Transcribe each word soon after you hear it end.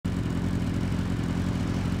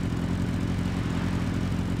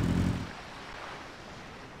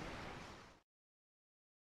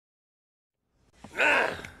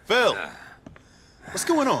What's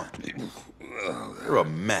going on? You're a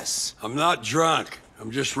mess. I'm not drunk. I'm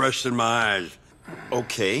just resting my eyes.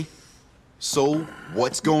 Okay. So,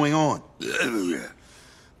 what's going on?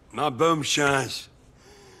 My boom shines.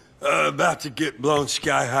 About to get blown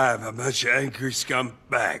sky high by a bunch of angry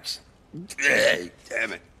scumbags. Hey,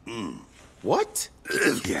 damn it. What?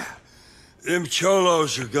 Yeah. Them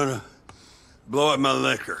cholos are gonna blow up my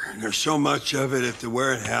liquor. There's so much of it at the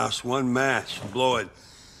warehouse, one match will blow it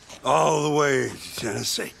all the way to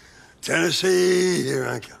Tennessee. Tennessee, here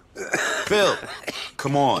I come. Phil,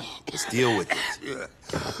 come on. Let's deal with this.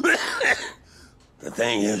 The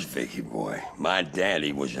thing is, Vicky boy, my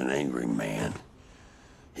daddy was an angry man.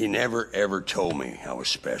 He never ever told me I was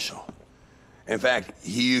special. In fact,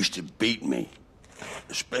 he used to beat me,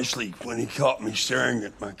 especially when he caught me staring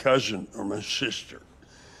at my cousin or my sister.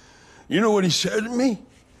 You know what he said to me?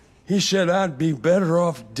 He said I'd be better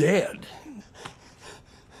off dead.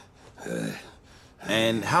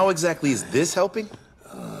 And how exactly is this helping?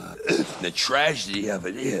 The tragedy of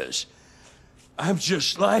it is, I'm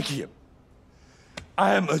just like him.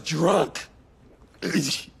 I am a drunk.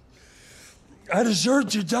 I deserve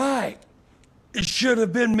to die. It should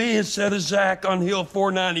have been me instead of Zach on Hill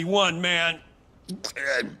 491, man.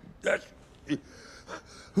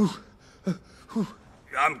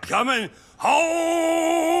 I'm coming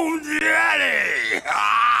home, Daddy!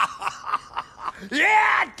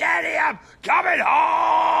 Yeah, Daddy, I'm coming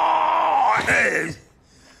home!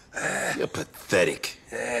 You're pathetic.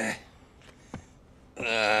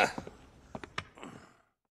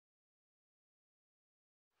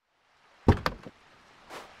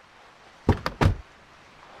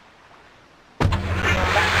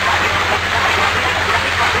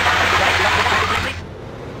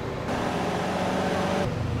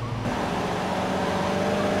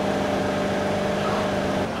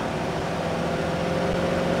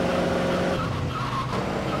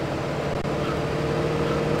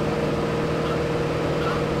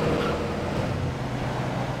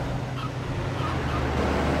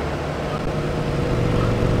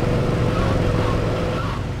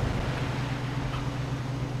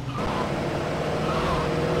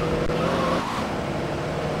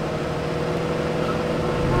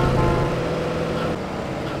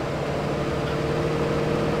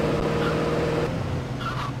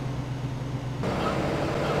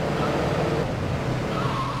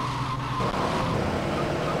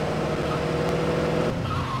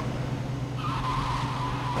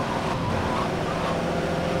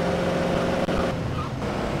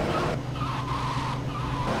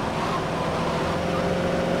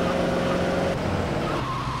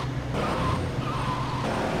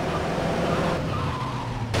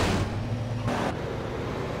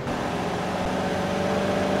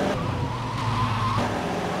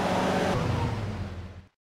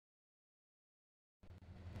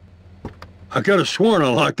 I could have sworn I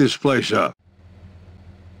locked this place up.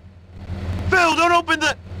 Phil, don't open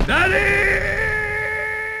the... Daddy!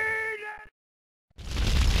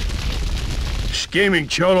 Scheming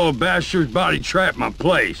cholo bastards body trapped my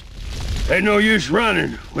place. Ain't no use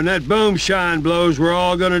running. When that boom shine blows, we're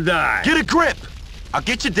all gonna die. Get a grip! I'll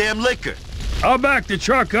get your damn liquor. I'll back the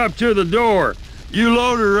truck up to the door. You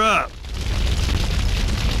load her up.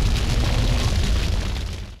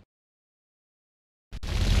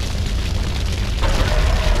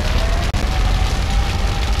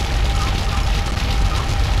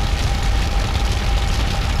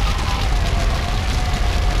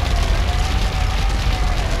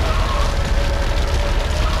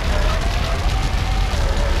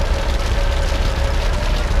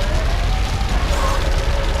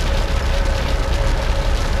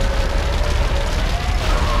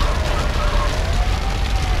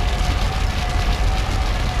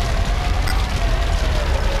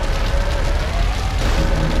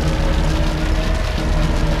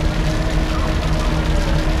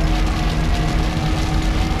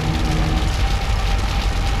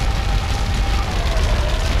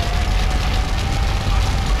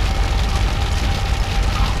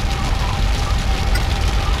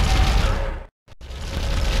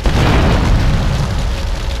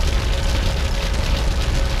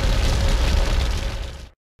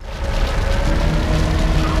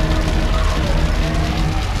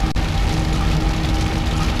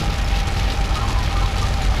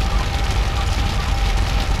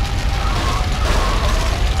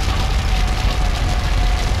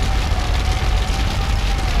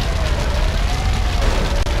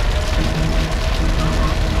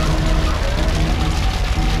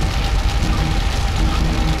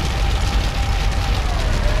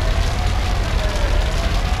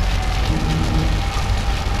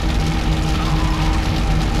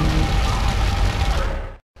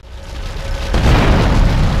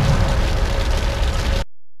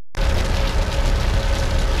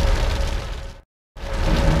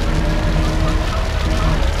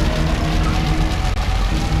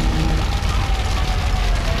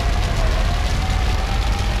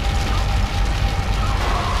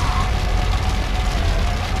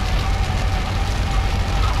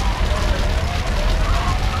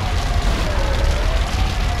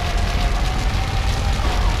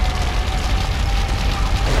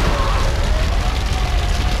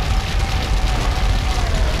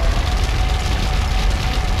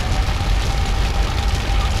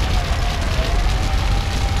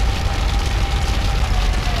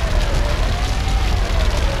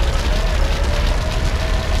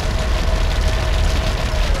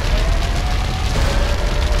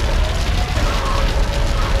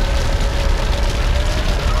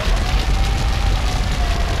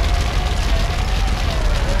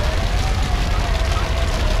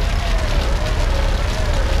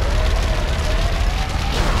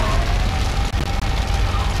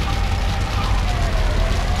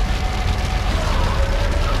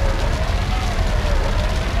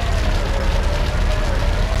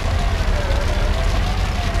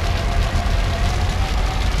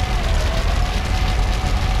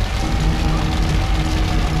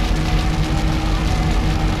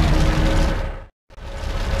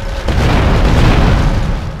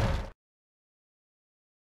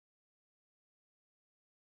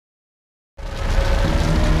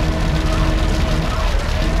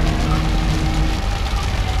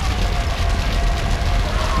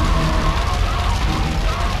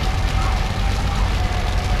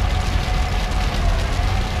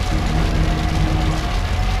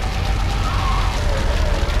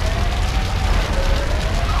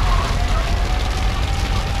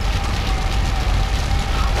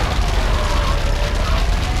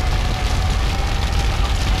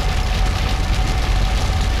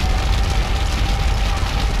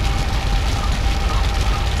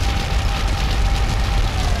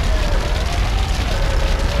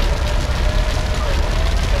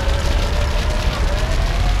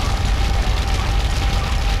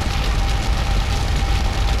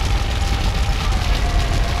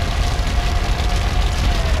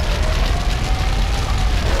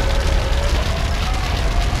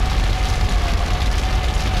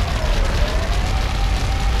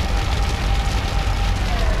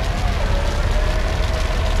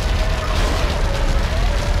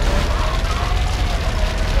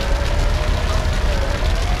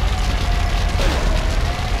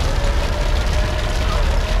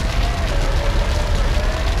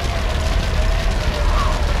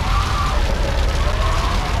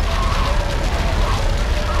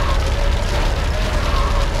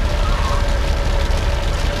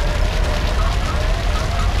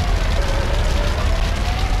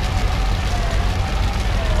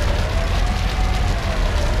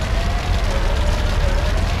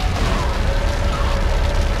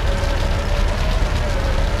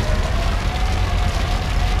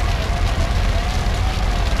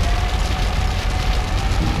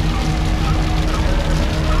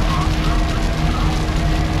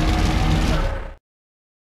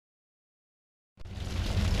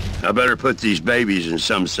 I better put these babies in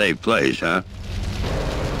some safe place, huh?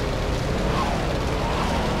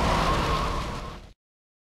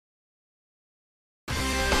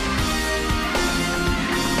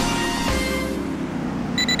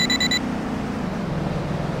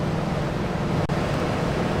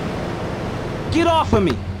 Get off of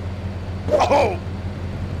me! Oh!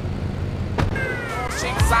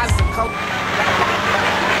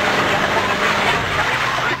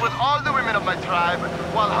 With all the women of my tribe,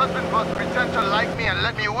 while husbands must pretend to like me and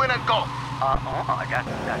let me win at golf.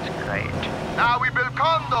 That's great. Now we build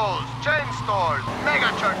condos, chain stores, mega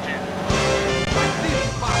churches.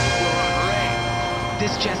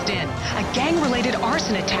 This just in. A gang-related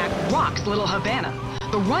arson attack rocks Little Havana.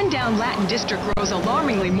 The rundown Latin district grows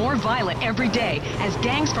alarmingly more violent every day as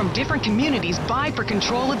gangs from different communities vie for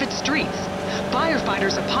control of its streets.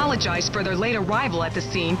 Firefighters apologize for their late arrival at the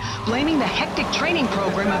scene, blaming the hectic training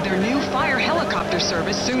program of their new fire helicopter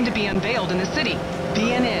service soon to be unveiled in the city.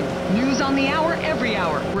 BNN, news on the hour, every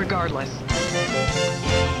hour, regardless.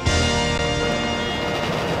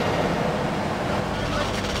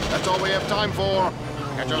 That's all we have time for.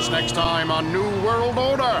 Catch us next time on New World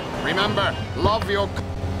Order. Remember, love your...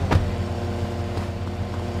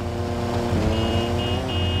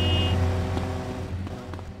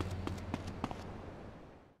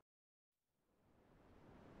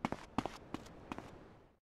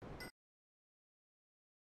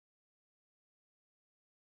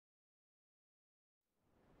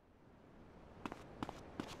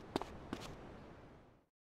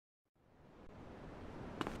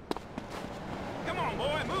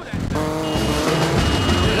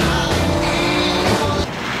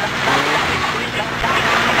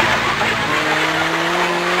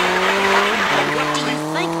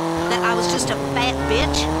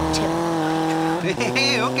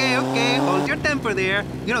 Hey, okay, hold your temper there.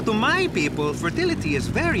 You know, to my people, fertility is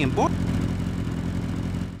very important.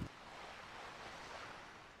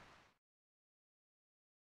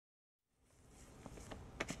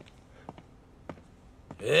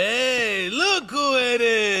 Hey, look who it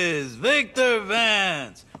is! Victor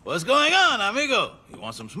Vance! What's going on, amigo? You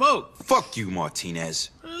want some smoke? Fuck you, Martinez.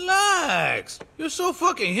 Relax. You're so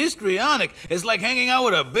fucking histrionic. It's like hanging out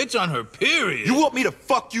with a bitch on her period. You want me to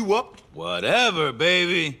fuck you up? Whatever,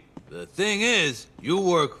 baby. The thing is, you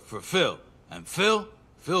work for Phil. And Phil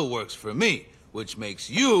works for me. Which makes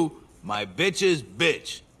you my bitch's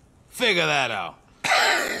bitch. Figure that out.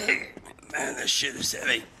 Man, this shit is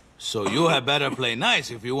heavy. So you had better play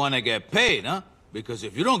nice if you want to get paid, huh? Because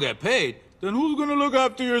if you don't get paid, then who's gonna look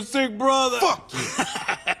after your sick brother? Fuck you!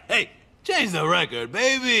 Hey, change the record,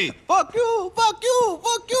 baby! Fuck you! Fuck you!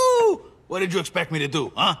 Fuck you! What did you expect me to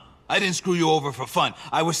do, huh? I didn't screw you over for fun.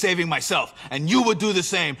 I was saving myself, and you would do the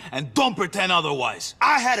same, and don't pretend otherwise.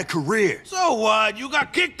 I had a career. So what? You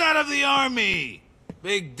got kicked out of the army.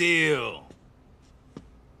 Big deal.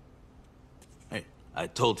 Hey, I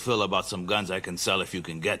told Phil about some guns I can sell if you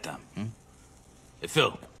can get them. Hey,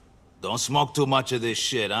 Phil, don't smoke too much of this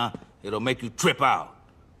shit, huh? It'll make you trip out.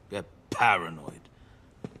 Get paranoid.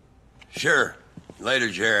 Sure. Later,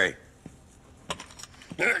 Jerry.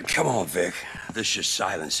 Come on, Vic. This should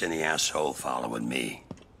silence any asshole following me.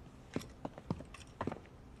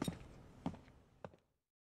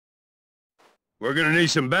 We're gonna need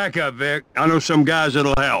some backup, Vic. I know some guys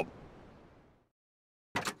that'll help.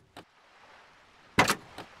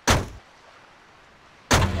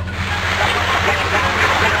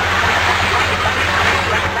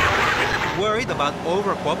 Worried about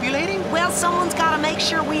overpopulating? Well, someone's got to make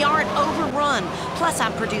sure we aren't overrun. Plus,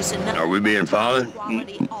 I'm producing... Are we being followed?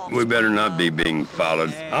 We better not be being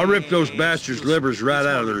followed. I'll rip those bastards' livers right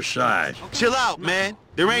out of their sides. Chill out, man.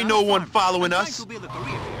 There ain't no one following us. I'm trying to build a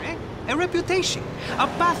career here, eh? A reputation. A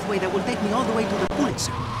pathway that will take me all the way to the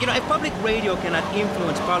Pulitzer. You know, if public radio cannot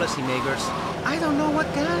influence policymakers, I don't know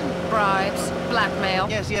what can. Bribes, blackmail,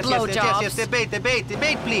 Yes, blowjobs.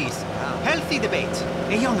 Debate, please. Healthy debate.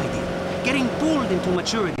 A young idea. Getting pulled into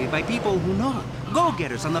maturity by people who know.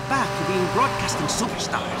 Go-getters on the path to being broadcasting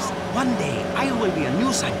superstars. One day, I will be a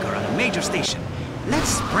news anchor on a major station.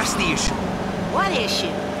 Let's press the issue. What issue?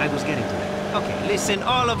 I was getting to that. Okay, listen,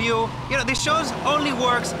 all of you. You know, this show only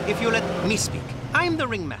works if you let me speak. I'm the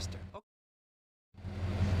ringmaster.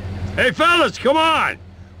 Hey, fellas, come on!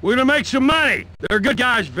 We're gonna make some money. They're good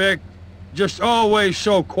guys, Vic. Just always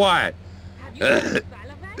so quiet.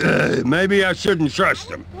 Maybe I shouldn't trust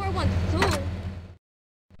them.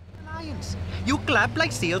 Lions. You clap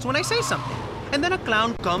like seals when I say something. And then a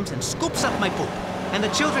clown comes and scoops up my poop. And the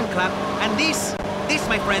children clap, and this,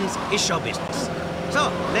 my friends, is show business. So,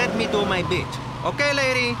 let me do my bit. Okay,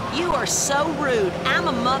 lady? You are so rude. I'm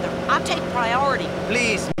a mother. I take priority.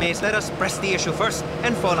 Please, miss, let us press the issue first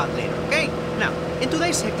and fall out later, okay? Now, in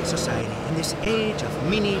today's hectic society, in this age of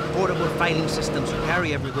mini portable filing systems you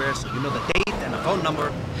carry everywhere so you know the date and a phone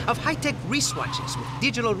number, of high-tech wristwatches with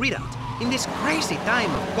digital readout, in this crazy time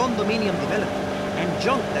of condominium development and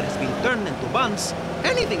junk that has been turned into buns,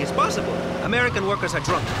 anything is possible. American workers are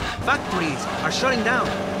drunk. Factories are shutting down.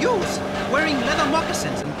 Youths wearing leather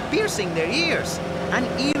moccasins and piercing their ears. And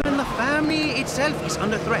even the family itself is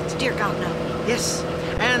under threat. Dear God, no. Yes,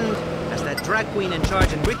 and as that drag queen in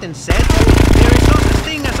charge in Britain said, there is no such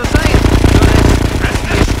thing as society. So let's press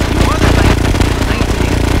the issue more than like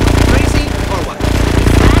 1980. Crazy or what?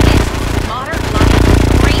 Is that it? Modern life?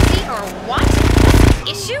 Crazy or what?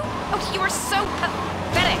 Issue? Oh, you are so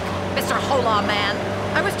pathetic, Mr. Hola Man.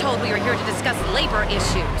 I was told we were here to discuss labor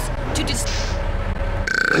issues.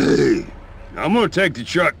 Hey, I'm gonna take the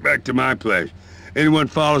truck back to my place. Anyone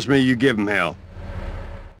follows me, you give them hell.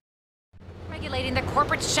 Regulating the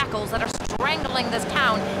corporate shackles that are strangling this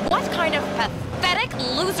town. What kind of pathetic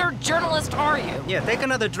loser journalist are you? Yeah, take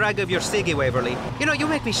another drag of your ciggy, Waverly. You know, you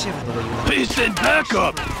make me shiver the way you look. Please send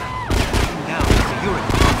backup! Down to the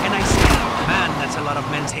urinal, and I say, man, that's a lot of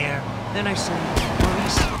men's hair. Then I say,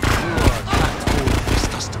 Maurice, you are packed full of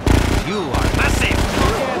testosterone. You are massive.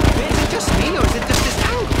 Is it just me, or is it just this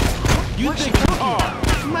angle? You think you are?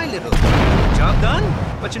 My little job done?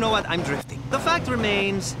 But you know what? I'm drifting. The fact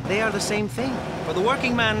remains, they are the same thing. For the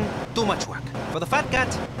working man, too much work. For the fat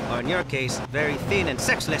cat, or in your case, very thin and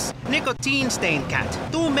sexless, nicotine-stained cat,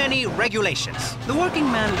 too many regulations. The working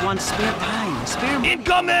man wants spare time, spare money.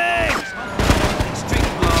 Incoming! Street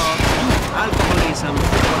blogs, alcoholism. The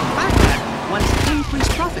fat cat wants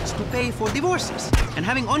increased profits to pay for divorces and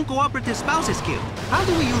having uncooperative spouses killed. How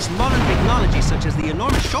do we use modern technology such as the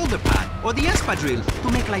enormous shoulder pad or the espadrille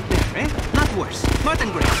to make life better, eh? Not worse.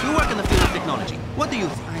 Martin Grace, you work in the field of technology. What do you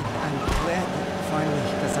think? I'm glad that finally,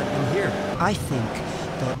 because I've been here. I think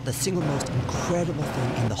the single most incredible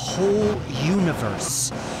thing in the whole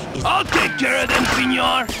universe is... I'll take care of them,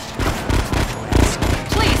 senor!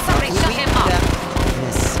 Please, somebody shut him up.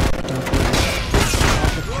 Miss, don't worry. We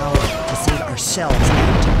have the power to save ourselves,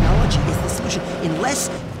 and technology is the solution. In less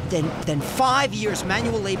than 5 years,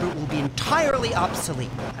 manual labor will be entirely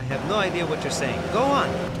obsolete. I have no idea what you're saying. Go on.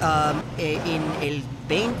 In el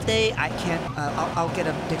 20, I can't, I'll get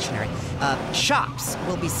a dictionary. Shops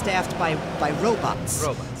will be staffed by robots.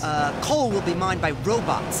 Coal will be mined by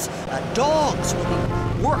robots. Dogs will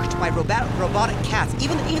be worked by robotic cats.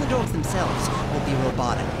 Even the dogs themselves will be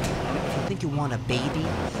robotic. And if you think you want a baby,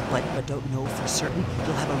 but don't know for certain,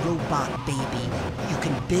 you'll have a robot baby you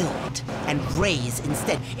can build and raise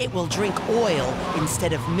instead. It will drink oil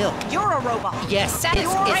instead of milk. You're a robot. Yes, That is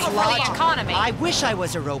great for the economy. I wish I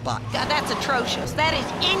was a robot. God, that's atrocious. That is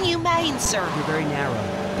inhumane, sir. You're very narrow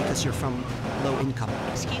because you're from low income.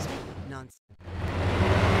 Excuse me? Nonsense.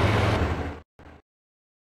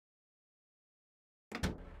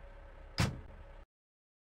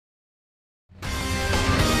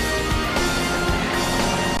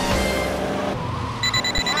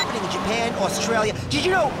 Happening in Japan, Australia. Did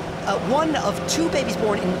you know one of 2 babies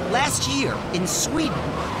born in last year in Sweden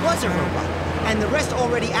was a robot, and the rest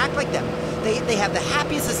already act like them. They have the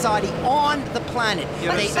happiest society on the planet.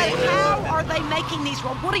 But how are they making these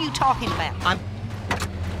robots? What are you talking about?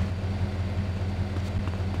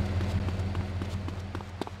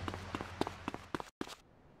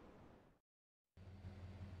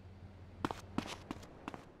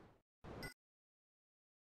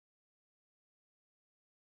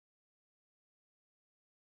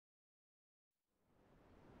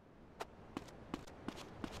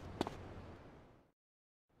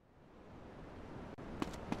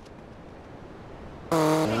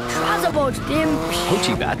 What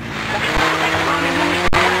you got?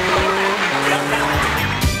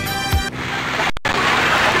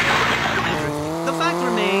 The fact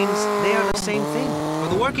remains, they are the same thing.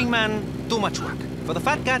 For the working man, too much work. For the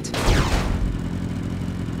fat cat,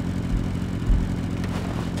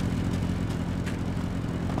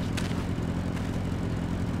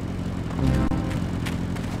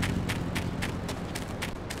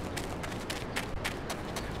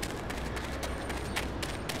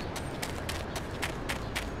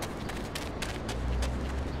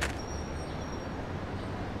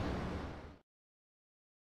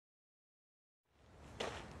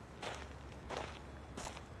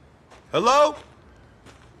 Hello?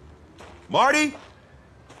 Marty?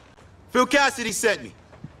 Phil Cassidy sent me.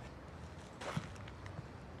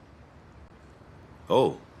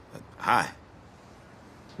 Oh, hi.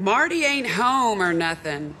 Marty ain't home or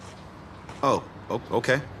nothing. Oh,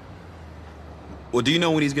 okay. Well, do you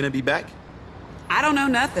know when he's gonna be back? I don't know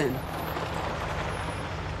nothing.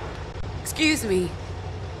 Excuse me.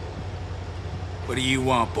 What do you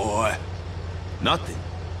want, boy? Nothing.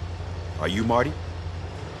 Are you Marty?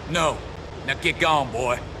 No. Now get gone,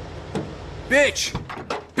 boy. Bitch!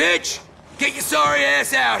 Bitch! Get your sorry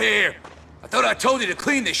ass out here! I thought I told you to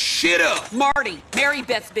clean this shit up! Marty, Mary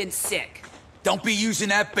Beth's been sick. Don't be using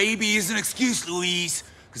that baby as an excuse, Louise,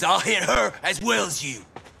 because I'll hit her as well as you.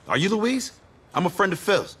 Are you Louise? I'm a friend of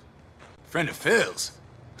Phil's. Friend of Phil's?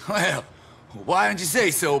 Well, why didn't you say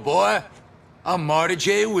so, boy? I'm Marty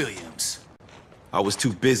J. Williams. I was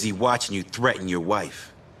too busy watching you threaten your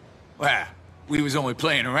wife. Well, we was only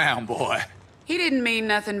playing around, boy. He didn't mean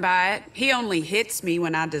nothing by it. He only hits me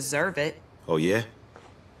when I deserve it. Oh, yeah?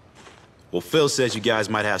 Well, Phil says you guys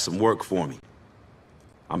might have some work for me.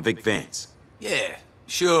 I'm Vic Vance. Yeah,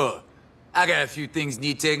 sure. I got a few things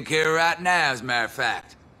need taken care of right now, as a matter of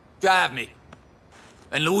fact. Drive me.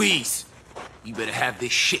 And Louise, you better have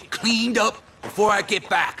this shit cleaned up before I get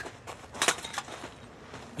back.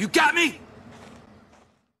 You got me?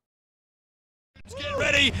 Get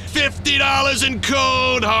ready, $50 in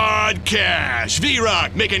cold hard cash.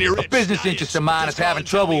 V-Rock making you rich. A business interest of mine is having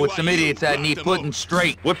trouble with some idiots I need putting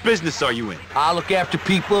straight. What business are you in? I look after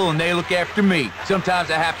people and they look after me.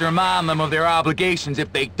 Sometimes I have to remind them of their obligations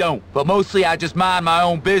if they don't. But mostly I just mind my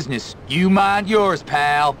own business. You mind yours,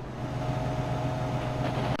 pal.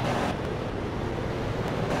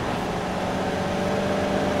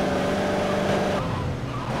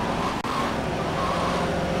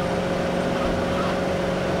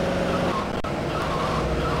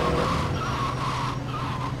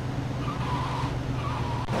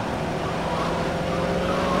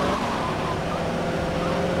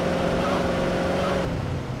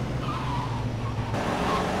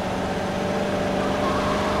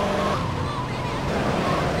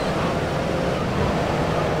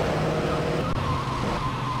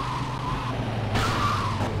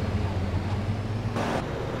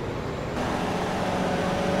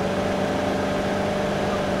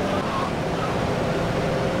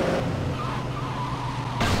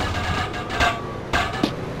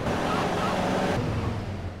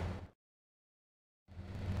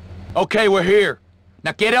 Okay, we're here.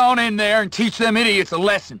 Now get on in there and teach them idiots a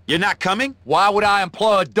lesson. You're not coming? Why would I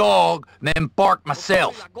employ a dog and then bark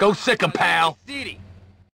myself? Go sick 'em, pal.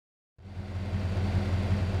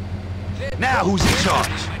 Now who's in charge?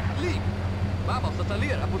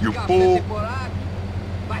 You fool.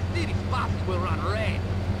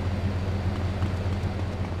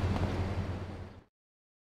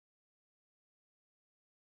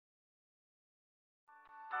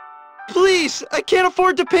 Please, I can't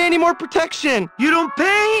afford to pay any more protection. You don't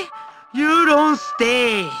pay? You don't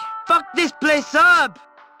stay. Fuck this place up.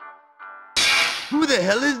 Who the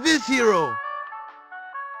hell is this hero?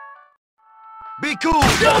 Be cool!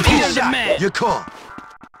 He's the man. You're caught.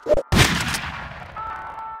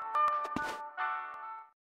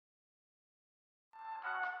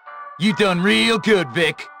 You done real good,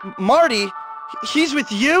 Vic. Marty, he's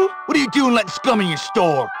with you? What are you doing letting scum in your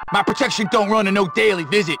store? My protection don't run a no daily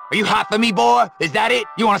visit. Are you hot for me, boy? Is that it?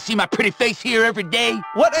 You want to see my pretty face here every day?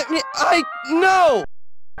 What? No!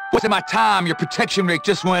 What's in my time? Your protection rate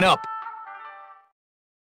just went up.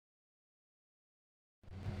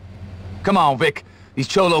 Come on, Vic. These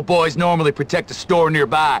Cholo boys normally protect a store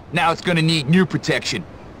nearby. Now it's gonna need new protection.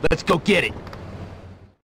 Let's go get it.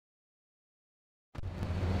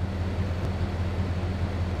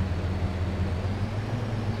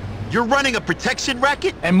 You're running a protection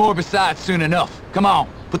racket? And more besides soon enough. Come on,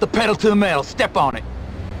 put the pedal to the metal, step on it.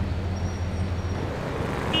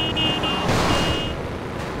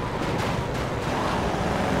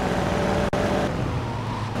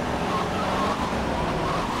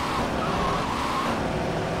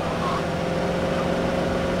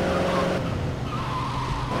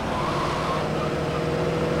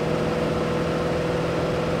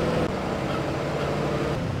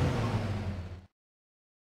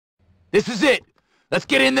 This is it. Let's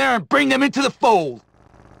get in there and bring them into the fold.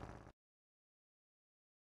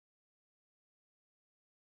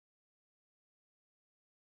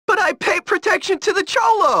 But I pay protection to the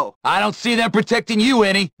Cholo! I don't see them protecting you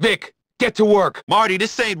any. Vic, get to work. Marty,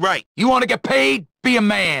 this ain't right. You want to get paid? Be a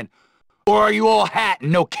man. Or are you all hat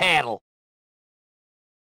and no cattle?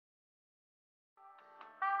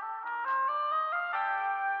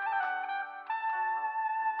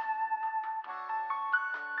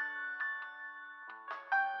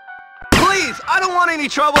 Please, I don't want any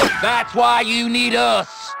trouble! That's why you need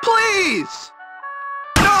us! Please!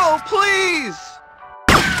 No, please!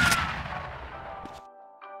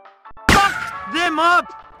 Fuck them up!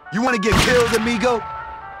 You wanna get killed, amigo?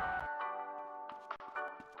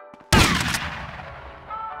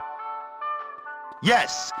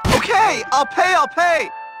 Yes. Okay, I'll pay!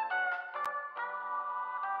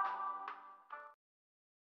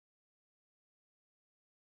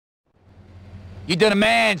 You done a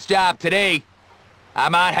man's job today. I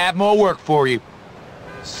might have more work for you.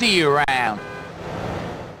 See you around.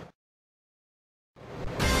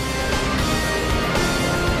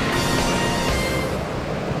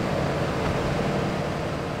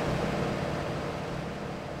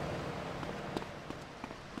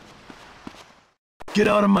 Get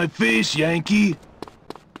out of my face, Yankee!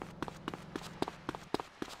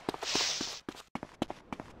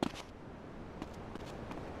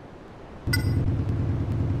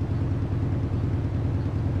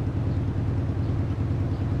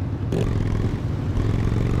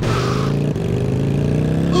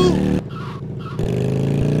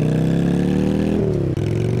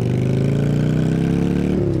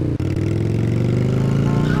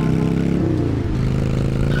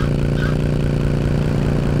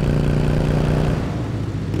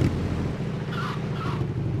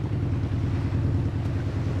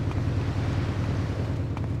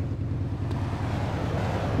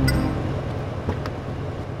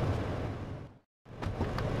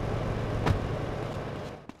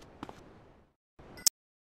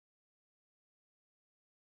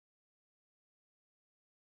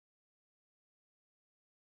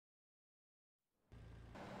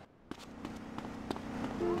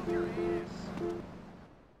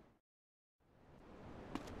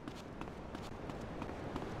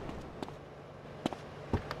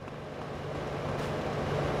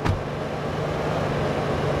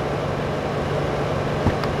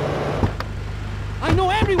 I know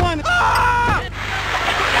everyone! Ah!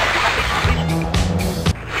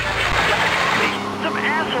 Some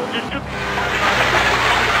asshole just took...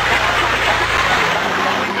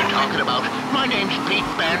 What are you talking about? My name's Pete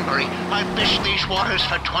Banbury. I've fished these waters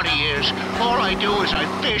for 20 years. All I do is I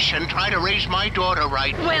fish and try to raise my daughter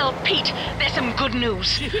right. Well, Pete, there's some good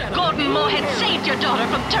news. Gordon Moorhead saved your daughter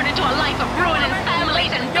from turning to a life of ruining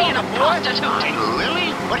families and being a prostitute.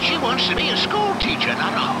 Really? But she wants to be a school teacher,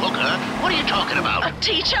 not a hooker. What are you talking about? A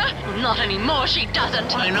teacher? Not anymore, she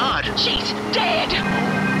doesn't. Why not? She's dead.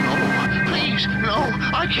 No, please, no.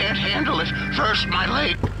 I can't handle it. First, my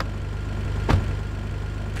leg.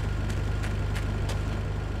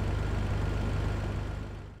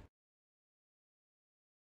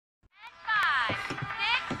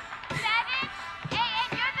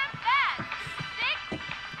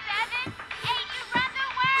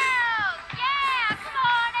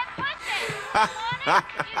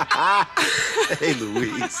 Hey,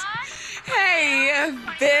 Louise. Hey,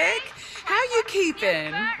 Vic. How you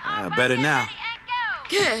keeping? Better now.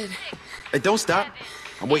 Good. Hey, don't stop.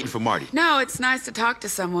 I'm waiting for Marty. No, it's nice to talk to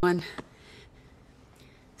someone.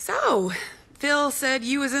 So, Phil said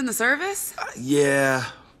you was in the service? Yeah,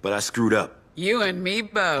 but I screwed up. You and me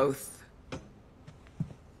both.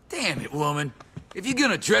 Damn it, woman. If you're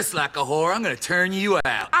gonna dress like a whore, I'm gonna turn you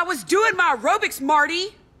out. I was doing my aerobics,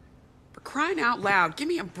 Marty! For crying out loud, give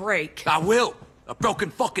me a break. I will. A broken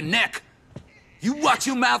fucking neck. You watch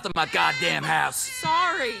your mouth in my goddamn house.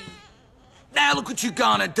 Sorry. Now look what you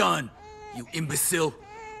gone and done, you imbecile.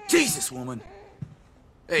 Jesus, woman.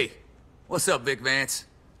 Hey, what's up, Vic Vance?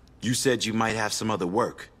 You said you might have some other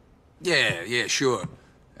work. Yeah, sure.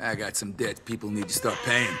 I got some debts people need to start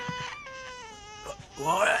paying.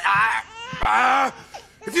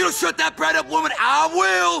 If you don't shut that brat up, woman, I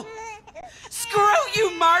will! Screw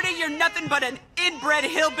you, Marty! You're nothing but an inbred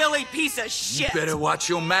hillbilly piece of shit! You better watch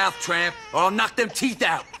your mouth, tramp, or I'll knock them teeth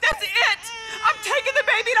out. That's it! I'm taking the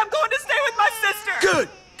baby and I'm going to stay with my sister! Good!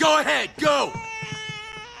 Go ahead, go!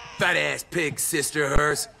 Fat-ass pig sister of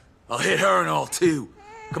hers. I'll hit her and all, too.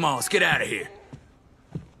 Come on, let's get out of here.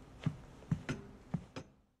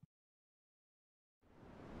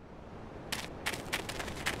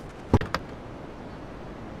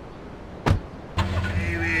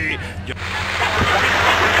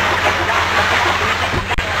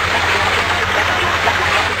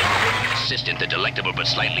 Assistant, the delectable but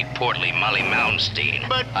slightly portly Molly Moundstein.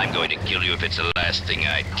 But... I'm going to kill you if it's the last thing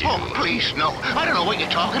I do. Oh, please, no. I don't know what you're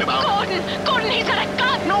talking about. Gordon, he's got a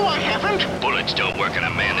gun! No, I haven't. Bullets don't work on a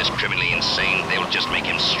man this criminally insane. They'll just make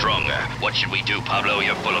him stronger. What should we do, Pablo?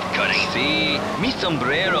 You're full of cunning. See, mi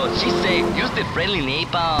sombrero. She said, use the friendly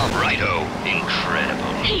napalm. Righto.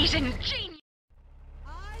 Incredible. He's ingenious.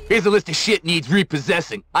 Here's a list of shit needs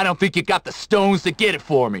repossessing. I don't think you got the stones to get it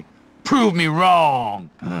for me. Prove me wrong.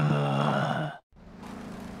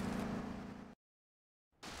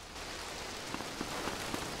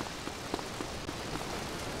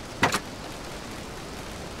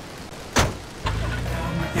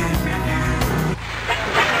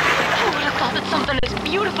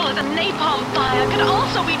 a napalm fire could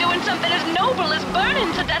also be doing something as noble as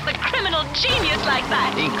burning to death a criminal genius like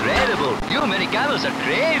that. Incredible. You Americanos are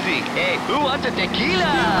crazy. Hey, who wants a tequila?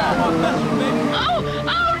 Oh no!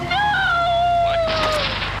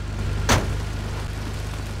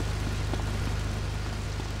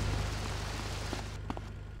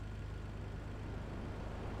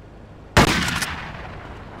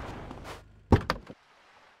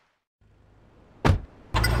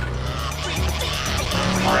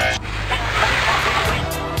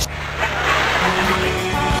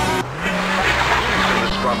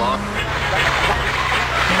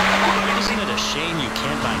 Isn't it a shame you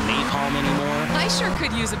can't buy napalm anymore? I sure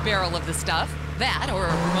could use a barrel of the stuff. That or a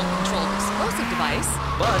remote-controlled explosive device.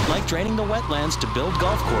 But like draining the wetlands to build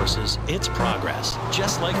golf courses, it's progress.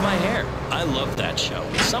 Just like my hair. I love that show.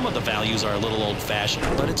 Some of the values are a little old-fashioned,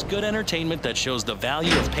 but it's good entertainment that shows the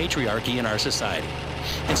value of patriarchy in our society.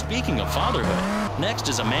 And speaking of fatherhood, next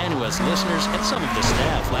is a man who has listeners and some of the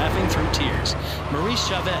staff laughing through tears. Maurice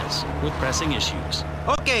Chavez with Pressing Issues.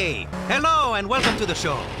 Okay, hello and welcome to the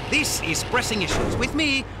show. This is Pressing Issues with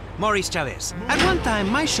me, Maurice Chavez. At one time,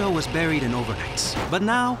 my show was buried in overnights, but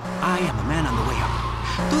now I am a man on the way up.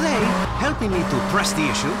 Today, helping me to press the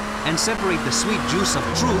issue and separate the sweet juice of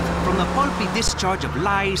truth from the pulpy discharge of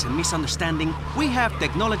lies and misunderstanding, we have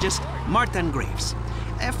technologist Martin Graves.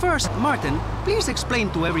 First, Martin, please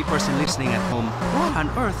explain to every person listening at home what on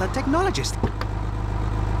earth a technologist is.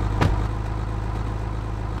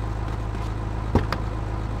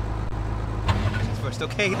 First,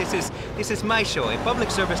 okay, this is my show, a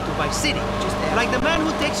public service to Vice City. Like the man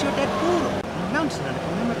who takes your dead poodle and mounts it on a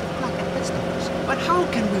commemorative plaque at Petstones. But how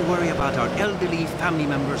can we worry about our elderly family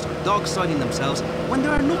members or dogs soiling themselves when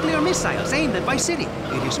there are nuclear missiles aimed at Vice City?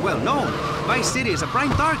 It is well known, Vice City is a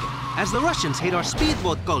prime target, as the Russians hate our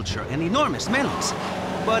speedboat culture and enormous melons.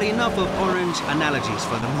 But enough of orange analogies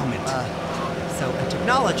for the moment. So a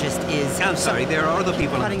technologist is... I'm sorry, there are other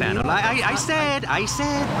people on the panel. I said I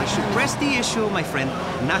should press the issue, my friend,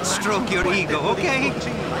 not stroke your ego, okay?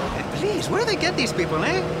 Please, where do they get these people,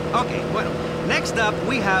 eh? Okay, well, next up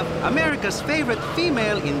we have America's favorite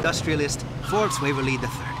female industrialist, Forbes Waverly III.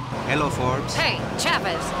 Hello, Forbes. Hey,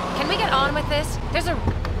 Chavez, can we get on with this? There's a...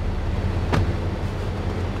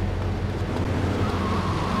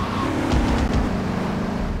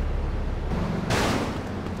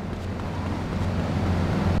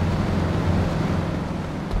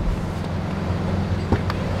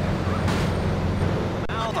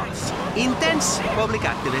 Intense public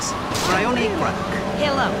activist, Bryony Craddock.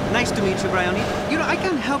 Hello. Nice to meet you, Bryony. You know, I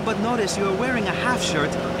can't help but notice you're wearing a half shirt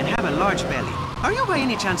and have a large belly. Are you by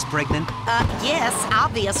any chance pregnant? Yes,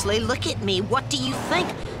 obviously. Look at me. What do you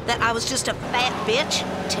think? That I was just a fat bitch?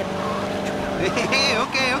 Hey,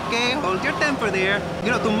 okay. Hold your temper there.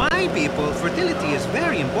 You know, to my people, fertility is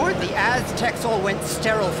very important. The Aztecs all went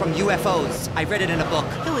sterile from UFOs. I read it in a book.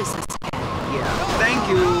 Who is this guy? Yeah, thank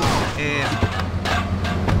you.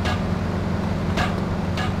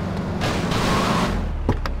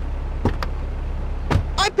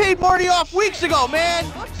 I paid Marty off weeks ago, man!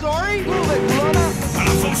 I'm sorry! Move it, brother!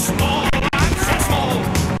 I'm so small, I'm so small!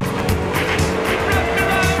 Wrap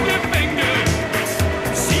around your finger!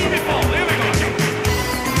 See me fall, here we go!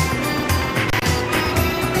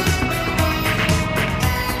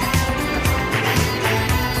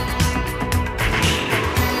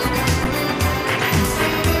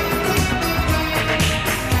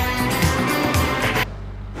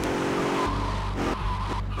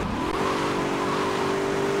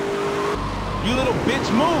 You little bitch,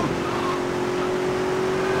 move!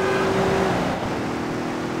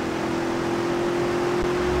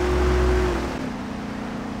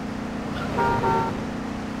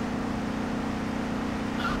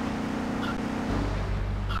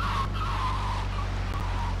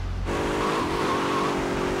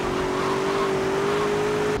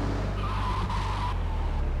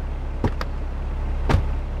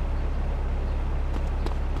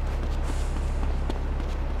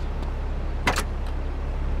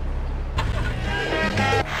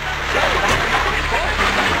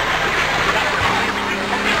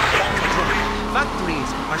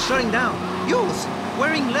 Shutting down. Youths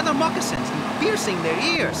wearing leather moccasins and piercing their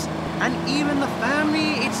ears. And even the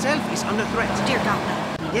family itself is under threat. Dear God.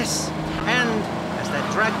 Yes. And as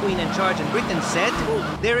that drag queen in charge in Britain said,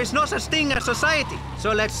 there is no such thing as society.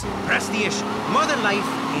 So let's press the issue. Modern life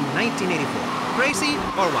in 1984. Crazy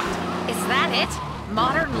or what? Is that it?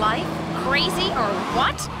 Modern life? Crazy or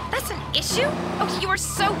what? That's an issue? Oh, you are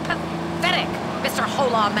so pathetic, Mr.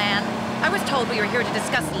 Hola Man. I was told we were here to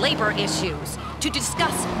discuss labor issues, to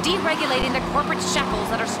discuss deregulating the corporate shackles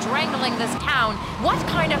that are strangling this town. What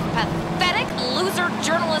kind of pathetic loser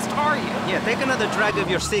journalist are you? Yeah, take another drag of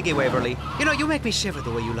your ciggy, Waverly. You know, you make me shiver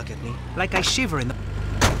the way you look at me. Like I shiver in the...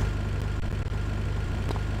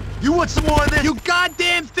 You want some more of this, you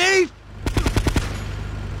goddamn thief?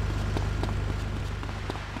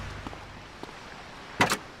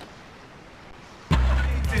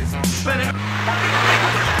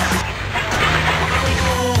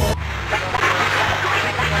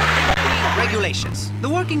 Regulations. The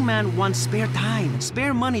working man wants spare time and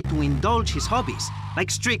spare money to indulge his hobbies,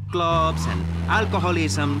 like strip clubs and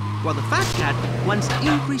alcoholism, while the fat cat wants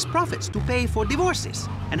increased profits to pay for divorces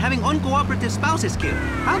and having uncooperative spouses killed.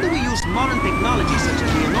 How do we use modern technology such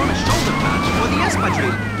as the enormous shoulder pads or the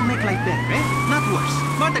espadrille to make life better, eh? Not worse.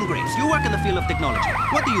 Martin Graves, you work in the field of technology.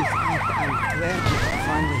 What do you think? I'm glad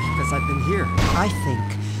finally, because I've been here. I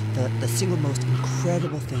think the single most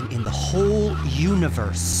incredible thing in the whole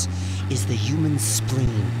universe is the human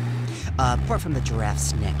spleen. Apart from the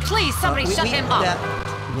giraffe's neck. Please, somebody shut him up!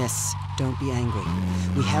 Miss, don't be angry.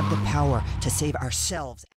 We have the power to save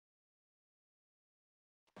ourselves.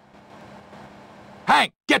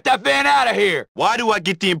 Hank, get that van out of here! Why do I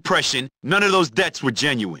get the impression none of those debts were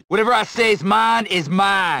genuine? Whatever I say is mine is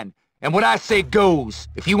mine. And what I say goes.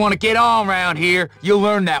 If you want to get on around here, you'll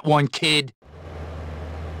learn that one, kid.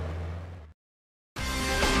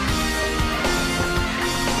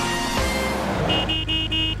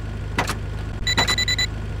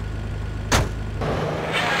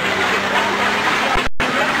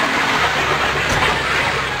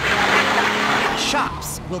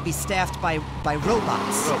 Shops will be staffed by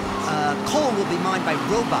robots. Coal will be mined by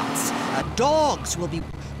robots. Dogs will be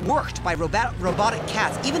worked by robotic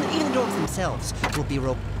cats. Even the dogs themselves will be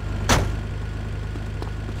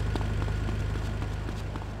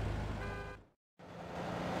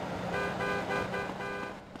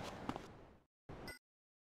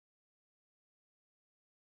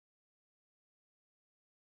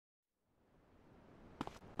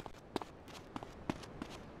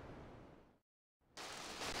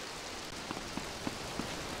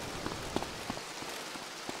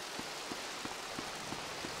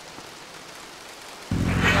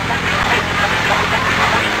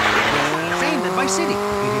Vice City.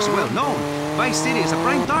 It is well known. Vice City is a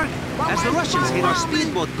prime target, as the Russians hate our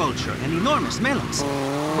speedboat culture and enormous melons.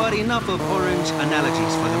 But enough of orange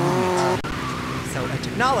analogies for the moment. So a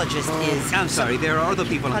technologist is... I'm sorry, there are other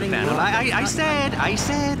people on the panel. I said,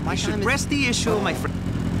 I should press the issue, my friend.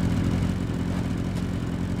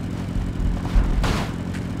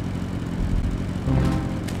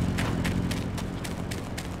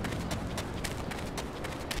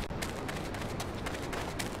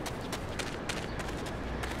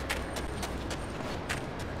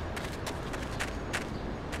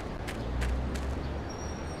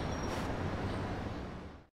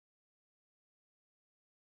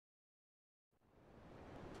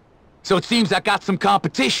 So it seems I got some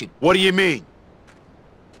competition. What do you mean?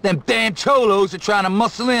 Them damn cholos are trying to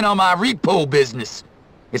muscle in on my repo business.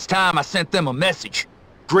 It's time I sent them a message.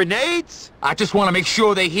 Grenades? I just want to make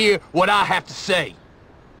sure they hear what I have to say.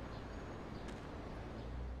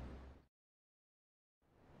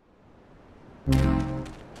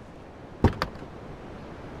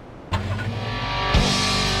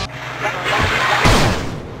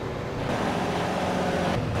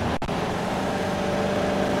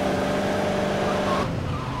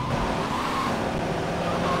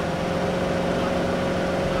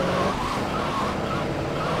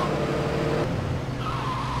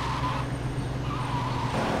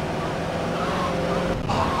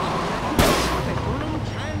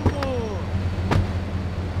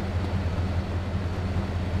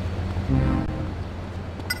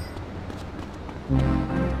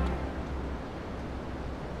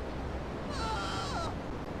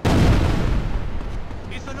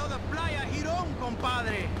 It's another playa Girón,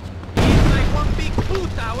 compadre. It's like one big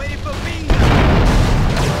puta waiting for bingo.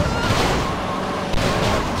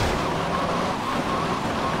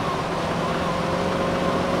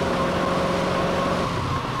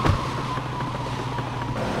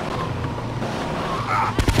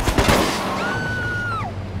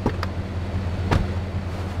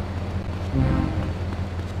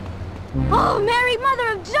 Oh, Mary,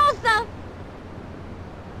 Mother of Joseph!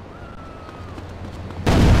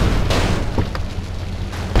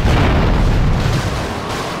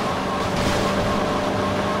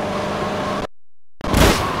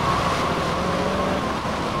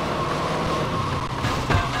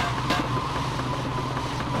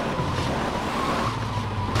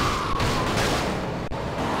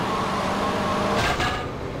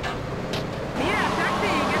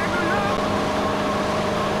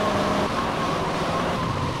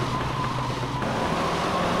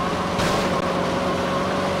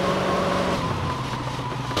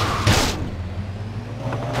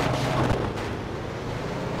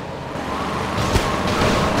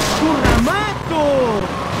 go!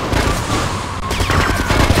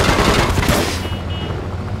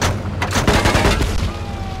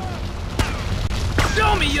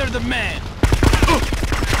 Show me you're the man!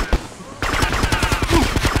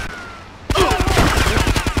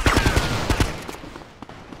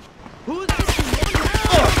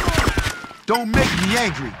 Don't make me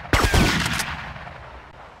angry.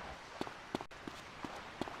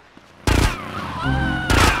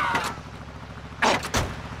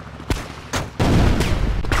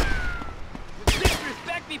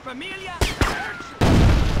 Disrespect me, familia?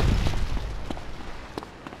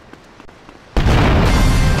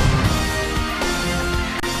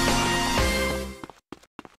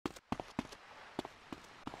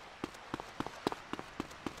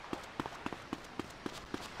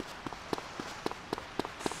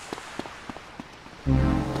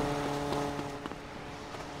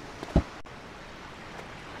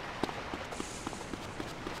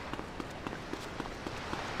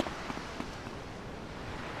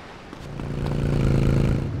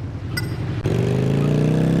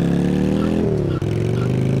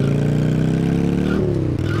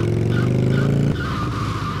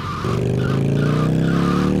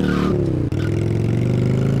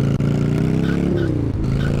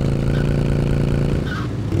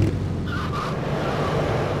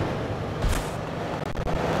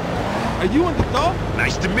 Are you in the door?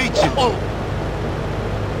 Nice to meet you.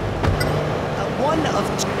 One of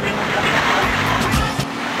two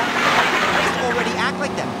already act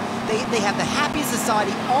like them. They have the happiest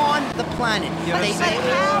society on the planet.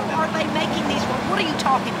 How are they making these? What are you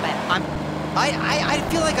talking about? I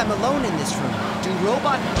feel like I'm alone in this room. Do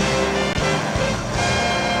robot...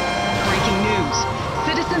 Breaking news.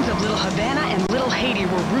 Citizens of Little Havana and Little Haiti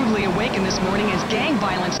were rudely awakened this morning as gang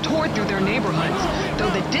violence tore through their neighborhoods. Though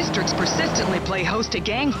the districts persistently play host to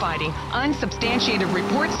gang fighting, unsubstantiated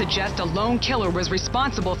reports suggest a lone killer was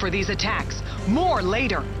responsible for these attacks. More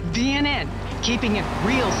later. DNN, keeping it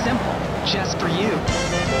real simple, just for you.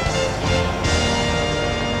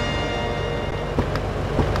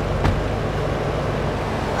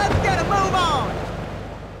 Let's get a move on!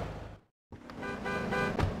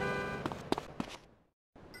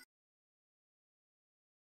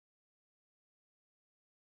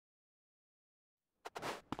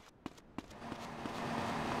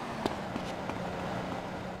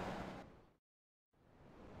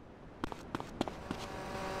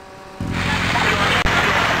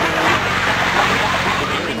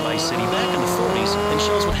 City back in the 40s and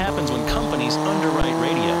shows what happens when companies underwrite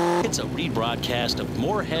radio. It's a rebroadcast of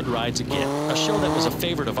More Head Rides Again, a show that was a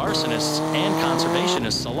favorite of arsonists and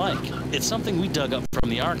conservationists alike. It's something we dug up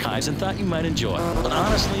from the archives and thought you might enjoy. But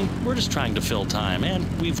honestly, we're just trying to fill time, and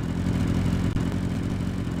we've...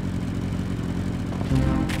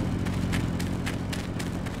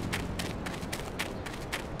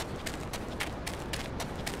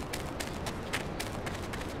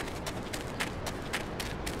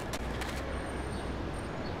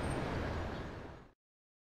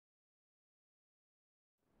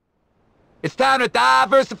 It's time to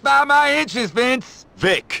diversify my interests, Vince.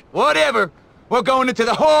 Vic. Whatever. We're going into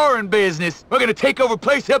the whoring business. We're gonna take over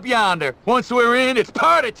place up yonder. Once we're in, it's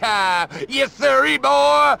party time. Yes, sirree,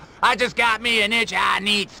 boy. I just got me an itch I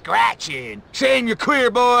need scratching. Shame you're queer,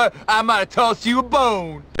 boy. I might have tossed you a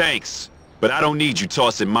bone. Thanks, but I don't need you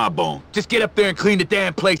tossing my bone. Just get up there and clean the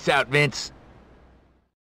damn place out, Vince.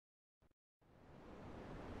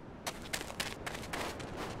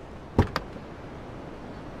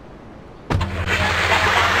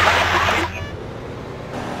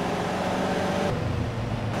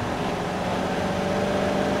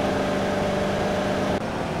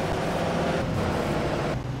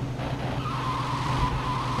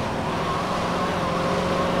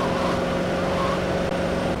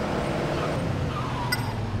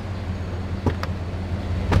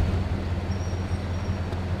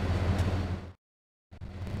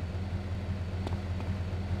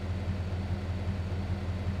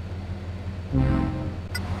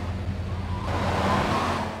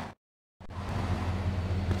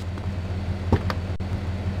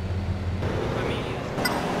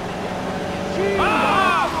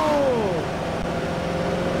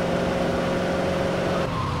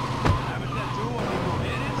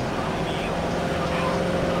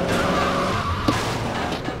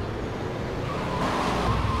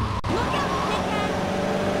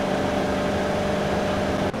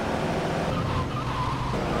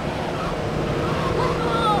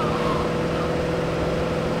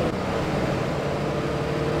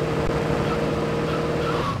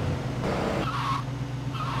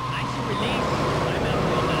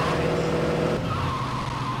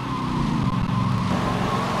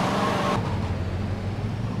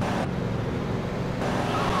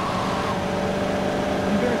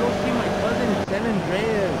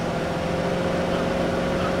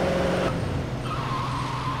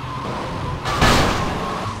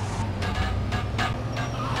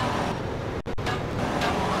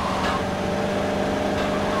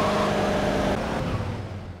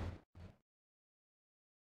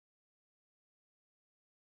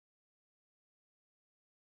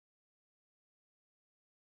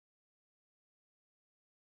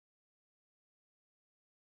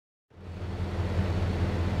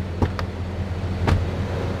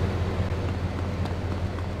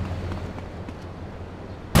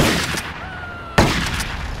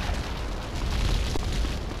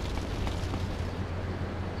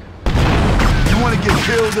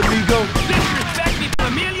 killed, amigo. Disrespect me,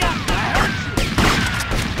 familia. I hurt you.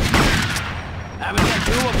 ¿Sabes la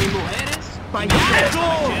tuvo mi mujeres? Payaso!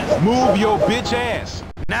 Move your bitch ass.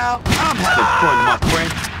 Now I'm having fun, my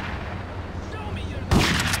friend.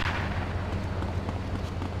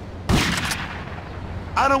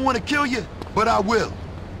 I don't want to kill you, but I will.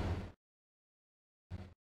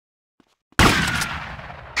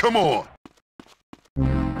 Come on.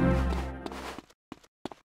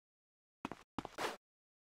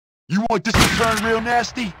 You want this to turn real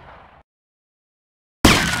nasty?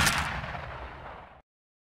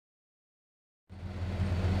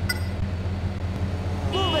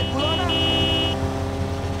 Move it, Luna.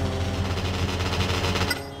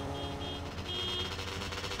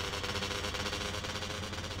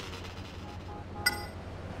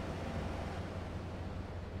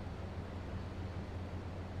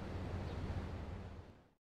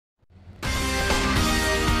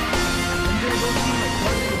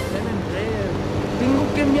 Tengo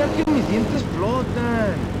que mirar que mis dientes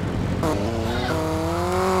flotan.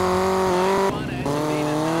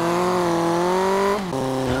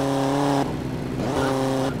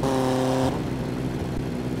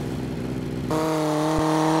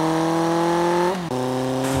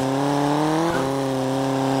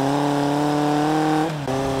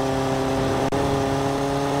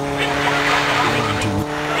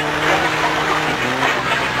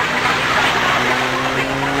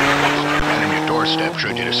 Step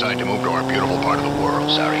should you decide to move to our beautiful part of the world.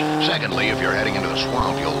 Sorry. Secondly, if you're heading into the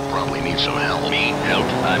swamp, you'll probably need some help. Me? Help?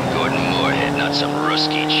 I'm Gordon Moorhead, not some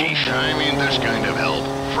rusky chief. I mean this kind of help.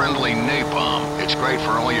 Friendly napalm. It's great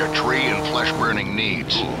for all your tree and flesh-burning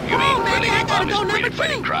needs. Ooh, you mean friendly napalm is great at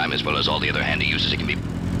fighting crime as well as all the other handy uses it can be...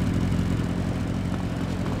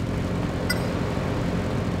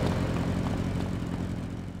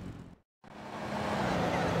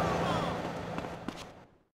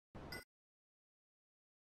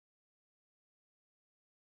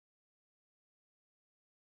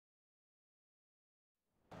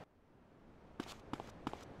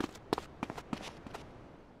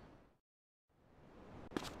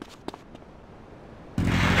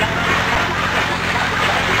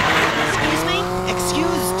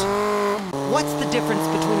 What's the difference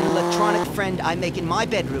between an electronic friend I make in my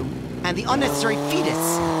bedroom and the unnecessary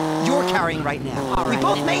fetus you're carrying right now? We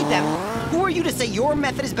both made them. Who are you to say your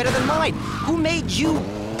method is better than mine? Who made you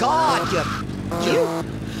God, You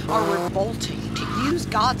are revolting to use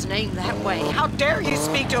God's name that way. How dare you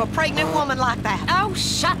speak to a pregnant woman like that? Oh,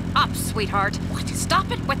 shut up, sweetheart. What?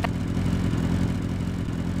 Stop it with the...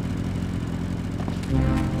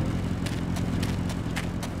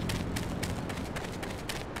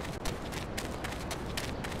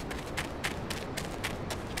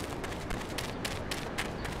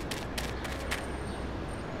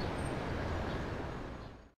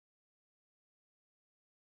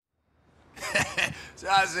 So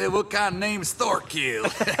I said, what kind of name's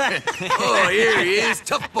Thorkill? Oh, here he is,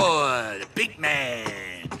 tough boy, the big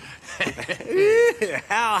man.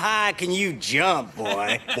 How high can you jump,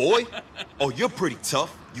 boy? Boy? Oh, you're pretty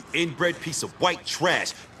tough, you inbred piece of white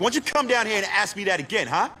trash. Why don't you come down here and ask me that again,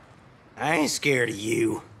 huh? I ain't scared of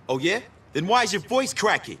you. Oh, yeah? Then why is your voice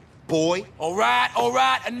cracking, boy? All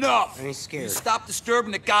right, enough. I ain't scared. You stop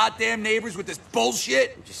disturbing the goddamn neighbors with this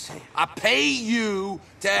bullshit. I'm just saying. I pay you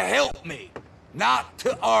to help me, not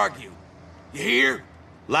to argue. You hear?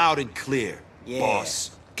 Loud and clear, Yeah.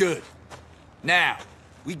 boss. Good. Now,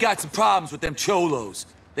 we got some problems with them cholos.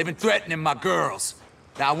 They've been threatening my girls.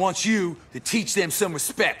 Now I want you to teach them some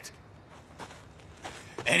respect.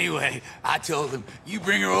 Anyway, I told them, you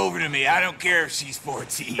bring her over to me. I don't care if she's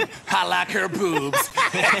 14. I like her boobs.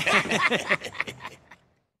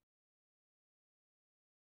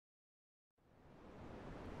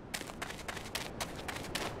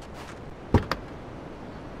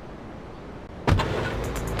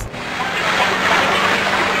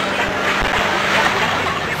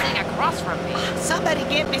 Somebody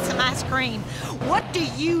get me some ice cream. What do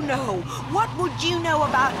you know? What would you know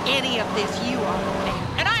about any of this, you are?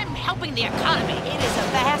 And I'm helping the economy. It is a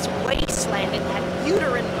vast wasteland, and that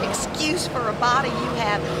uterine excuse for a body you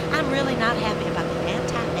have. I'm really not happy about the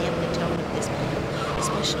anti-family tone of this people,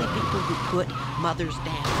 especially people who put mothers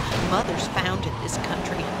down. Mothers founded this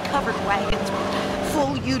country and covered wagons with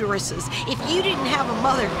full uteruses. If you didn't have a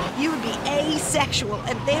mother, you would be asexual.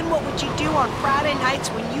 And then what would you do on Friday nights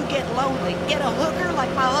when you get lonely? Get a hooker like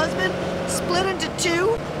my husband? Split into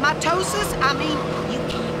two? Mitosis? I mean, you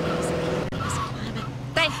can't raise a kid in this climate.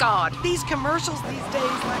 Thank God. These commercials these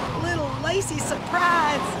days, like little lacy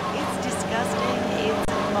surprise. It's disgusting. It's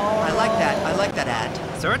immoral. I like that. I like that ad.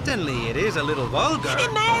 Certainly, it is a little vulgar.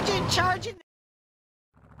 Imagine charging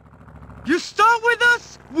You start with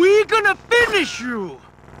us, we're gonna finish you.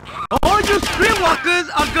 All you streetwalkers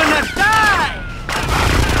are gonna die.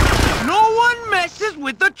 No one messes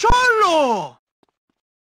with the cholo.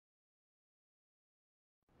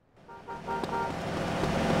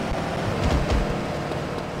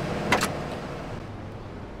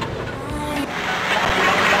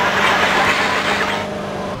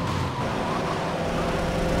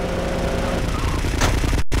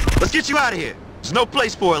 Let's get you out of here. There's no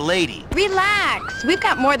place for a lady. Relax. We've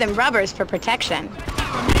got more than rubbers for protection.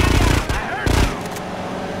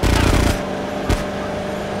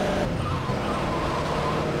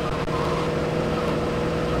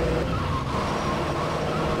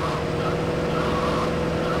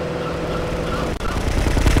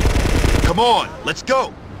 Come on, let's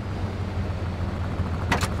go.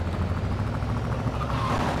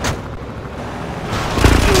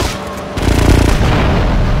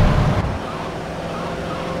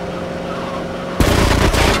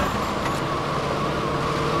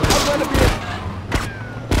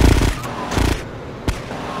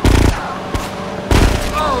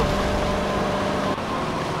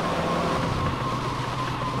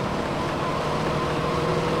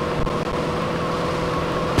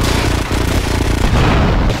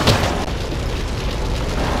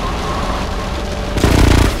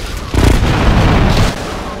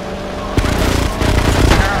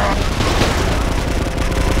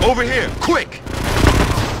 Over here, quick!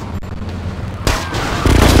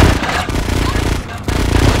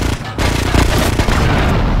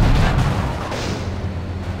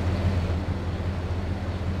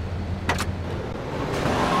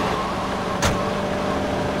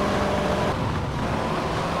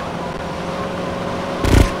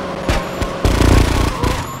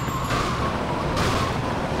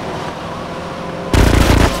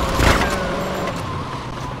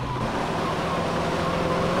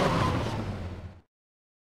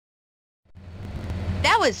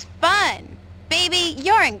 That was fun. Baby,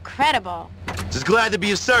 you're incredible. Just glad to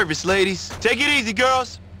be of service, ladies. Take it easy,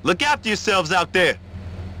 girls. Look after yourselves out there.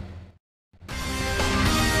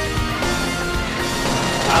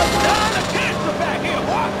 Back here,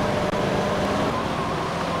 what?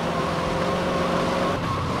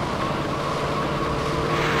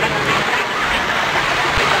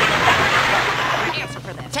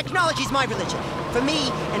 Technology's my religion. For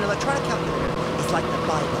me, an electronic calculator is like the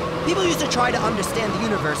Bible. People used to try to understand the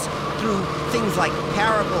universe through things like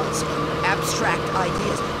parables and abstract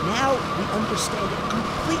ideas. Now we understand it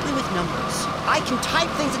completely with numbers. I can type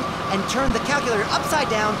things in and turn the calculator upside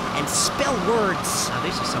down and spell words. Now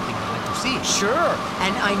this is something I'd like to see. Sure,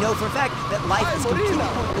 and I know for a fact that life is completely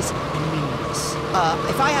pointless and meaningless.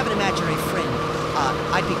 If I have an imaginary friend,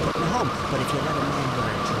 I'd be putting it home. But if you let a man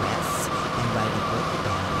wear a dress and write a book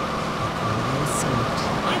about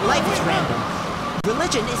it, life is random.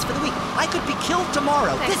 Religion is for the weak. I could be killed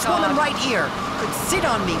tomorrow. This woman right here could sit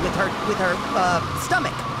on me with her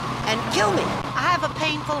stomach and kill me. I have a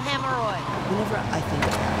painful hemorrhoid. Whenever I think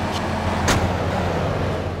of that,